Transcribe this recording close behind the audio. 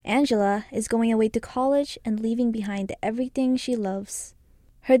Angela is going away to college and leaving behind everything she loves.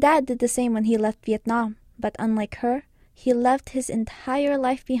 Her dad did the same when he left Vietnam, but unlike her, he left his entire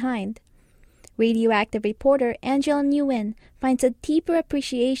life behind. Radioactive reporter Angela Nguyen finds a deeper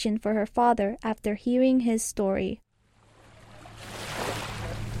appreciation for her father after hearing his story.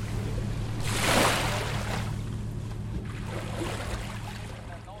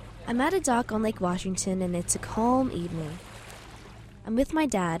 I'm at a dock on Lake Washington and it's a calm evening. I'm with my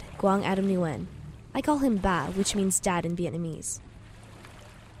dad, Quang Adam Nguyen. I call him Ba, which means dad in Vietnamese.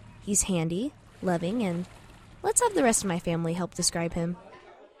 He's handy, loving, and let's have the rest of my family help describe him.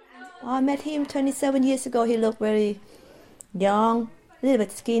 I met him 27 years ago. He looked very young, a little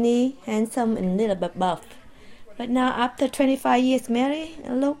bit skinny, handsome, and a little bit buff. But now, after 25 years married,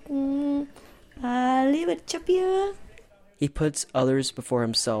 I look a little bit chubbier. He puts others before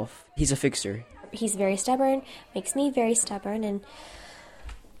himself. He's a fixer. He's very stubborn, makes me very stubborn, and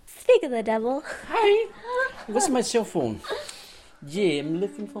speak of the devil. Hi, where's my cell phone? Yeah, I'm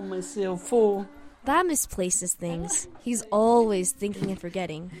looking for my cell phone. Ba misplaces things. He's always thinking and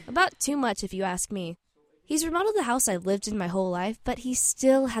forgetting. About too much, if you ask me. He's remodeled the house I've lived in my whole life, but he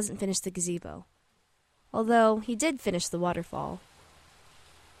still hasn't finished the gazebo. Although, he did finish the waterfall.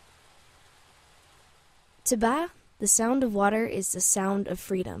 To Ba, the sound of water is the sound of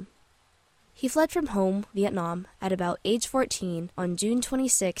freedom. He fled from home, Vietnam, at about age 14 on June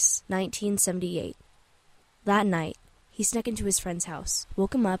 26, 1978. That night, he snuck into his friend's house,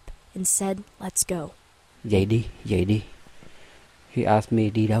 woke him up, and said, "Let's go." Dậy đi. He asked me,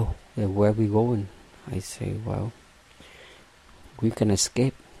 đi đâu? Where we going? I say, well, we can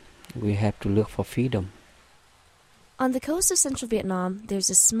escape. We have to look for freedom. On the coast of central Vietnam, there's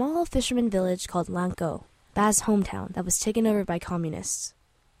a small fisherman village called Lang Co, Ba's hometown that was taken over by communists.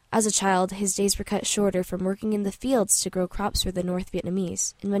 As a child, his days were cut shorter from working in the fields to grow crops for the North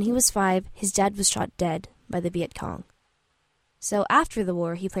Vietnamese, and when he was 5, his dad was shot dead by the Viet Cong. So after the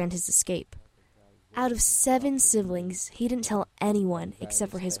war, he planned his escape. Out of 7 siblings, he didn't tell anyone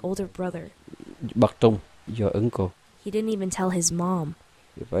except for his older brother. Bác Trung, your uncle. He didn't even tell his mom.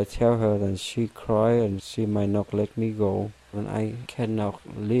 If I tell her, then she cry and she might not let me go. And I cannot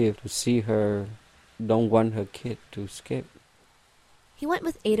live to see her. Don't want her kid to escape. He went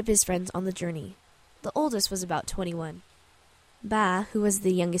with 8 of his friends on the journey. The oldest was about 21. Ba, who was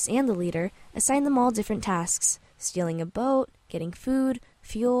the youngest and the leader, assigned them all different tasks: stealing a boat, getting food,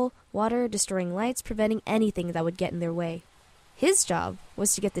 fuel, water, destroying lights, preventing anything that would get in their way. His job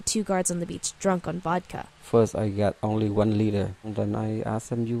was to get the 2 guards on the beach drunk on vodka. First, I got only 1 liter. And then I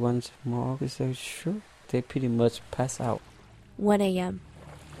asked them, you want more? They said, sure. They pretty much pass out. 1 a.m.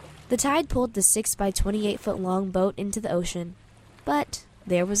 The tide pulled the 6 by 28-foot long boat into the ocean. But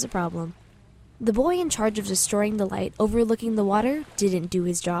there was a problem. The boy in charge of destroying the light overlooking the water didn't do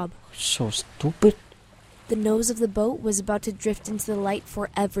his job. So stupid. The nose of the boat was about to drift into the light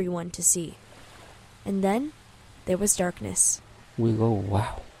for everyone to see. And then there was darkness. We go,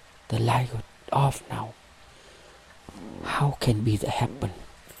 wow, the light got off now. How can be that happen?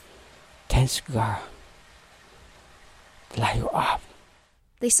 Thanks God. The light got off.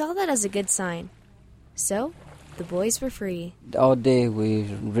 They saw that as a good sign. So, the boys were free. All day we've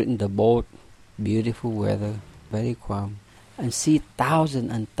ridden the boat. Beautiful weather, very calm. And see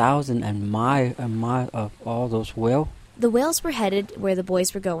thousands and thousands and miles of all those whales. The whales were headed where the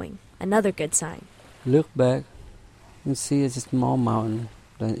boys were going. Another good sign. Look back and see it's a small mountain.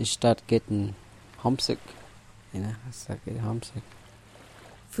 Then it start getting homesick. I start getting homesick.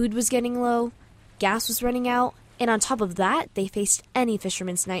 Food was getting low. Gas was running out. And on top of that, they faced any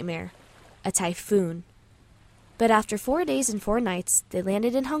fisherman's nightmare. A typhoon. But after 4 days and 4 nights, they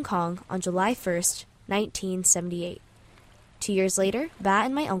landed in Hong Kong on July 1st, 1978. 2 years later, Ba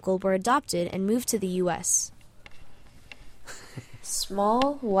and my uncle were adopted and moved to the U.S.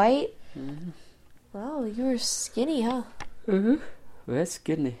 Small, white. Mm-hmm. Wow, you were skinny, huh? Mm-hmm. Very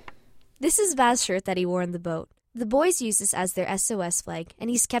skinny. This is Ba's shirt that he wore on the boat. The boys use this as their SOS flag, and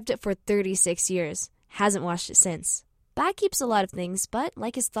he's kept it for 36 years. Hasn't washed it since. Ba keeps a lot of things, but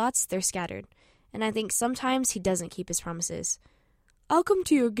like his thoughts, they're scattered. And I think sometimes he doesn't keep his promises. I'll come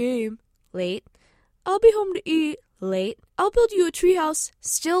to your game. Late. I'll be home to eat. Late. I'll build you a treehouse.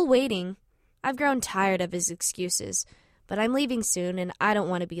 Still waiting. I've grown tired of his excuses, but I'm leaving soon and I don't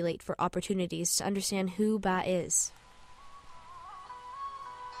want to be late for opportunities to understand who Ba is.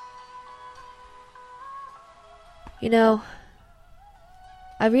 You know,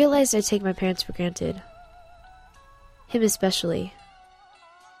 I realized I take my parents for granted. Him especially.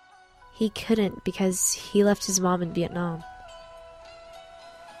 He couldn't because he left his mom in Vietnam.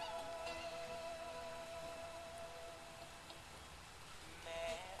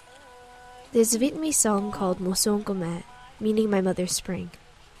 There's a Vietnamese song called Mosong Comet, meaning my mother's spring.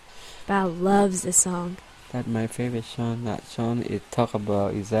 Ba loves this song. That's my favorite song. That song it talk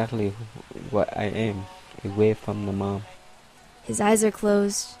about exactly what I am, away from the mom. His eyes are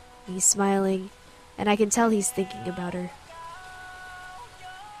closed, he's smiling, and I can tell he's thinking about her.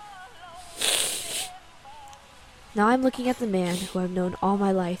 Now I'm looking at the man who I've known all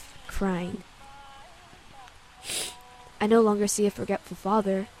my life, crying. I no longer see a forgetful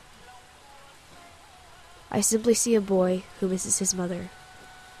father. I simply see a boy who misses his mother.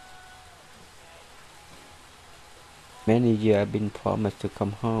 Many years I've been promised to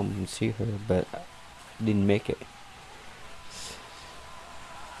come home and see her, but I didn't make it.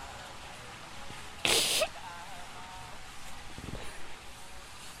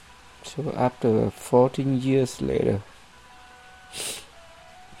 So after 14 years later,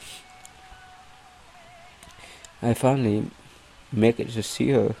 I finally make it to see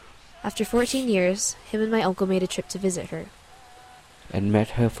her After 14 years, him and my uncle made a trip to visit her. and met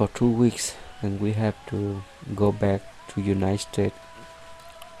her for 2 weeks, and we have to go back to United States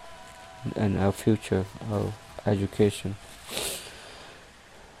and our future, our education.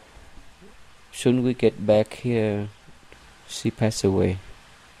 Soon we get back here, she passed away.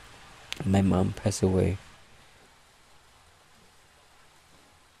 My mom passed away.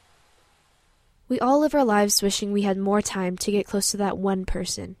 We all live our lives wishing we had more time to get close to that one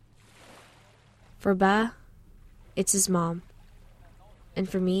person. For Ba, it's his mom. And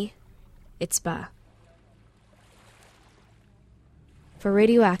for me, it's Ba. For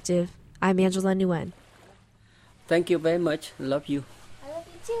Radioactive, I'm Angela Nguyen. Thank you very much. Love you. I love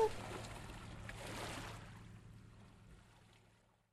you too.